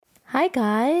Hi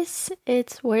guys,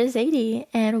 it's Word Zadie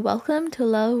and welcome to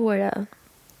Love Word Up.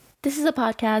 This is a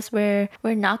podcast where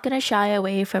we're not going to shy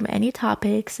away from any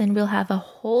topics and we'll have a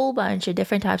whole bunch of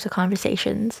different types of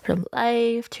conversations from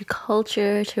life to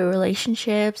culture to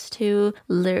relationships to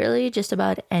literally just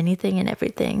about anything and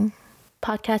everything.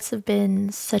 Podcasts have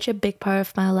been such a big part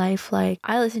of my life. Like,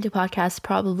 I listen to podcasts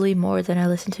probably more than I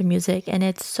listen to music, and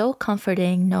it's so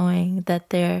comforting knowing that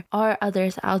there are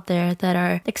others out there that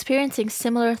are experiencing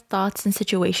similar thoughts and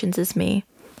situations as me.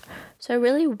 So I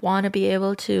really want to be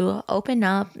able to open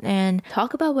up and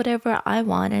talk about whatever I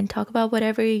want and talk about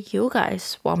whatever you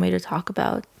guys want me to talk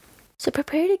about. So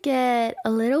prepare to get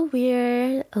a little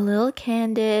weird, a little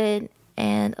candid,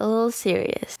 and a little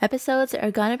serious. Episodes are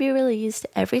gonna be released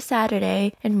every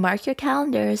Saturday, and mark your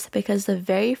calendars because the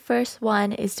very first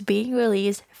one is being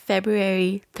released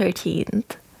February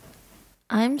 13th.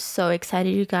 I'm so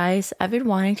excited, you guys. I've been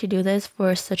wanting to do this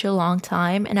for such a long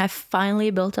time, and I've finally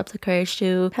built up the courage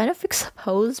to kind of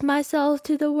expose myself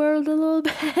to the world a little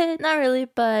bit. Not really,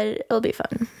 but it'll be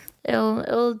fun.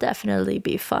 It'll definitely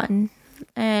be fun.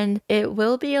 And it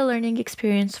will be a learning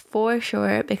experience for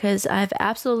sure because I have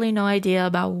absolutely no idea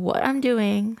about what I'm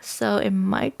doing. So it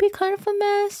might be kind of a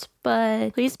mess,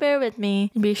 but please bear with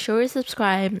me and be sure to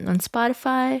subscribe on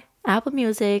Spotify, Apple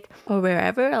Music, or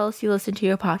wherever else you listen to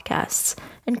your podcasts,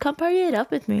 and come party it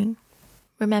up with me.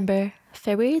 Remember,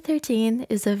 February 13th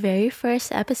is the very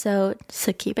first episode,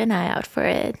 so keep an eye out for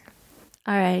it.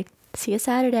 Alright, see you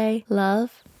Saturday.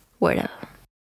 Love, Word Up.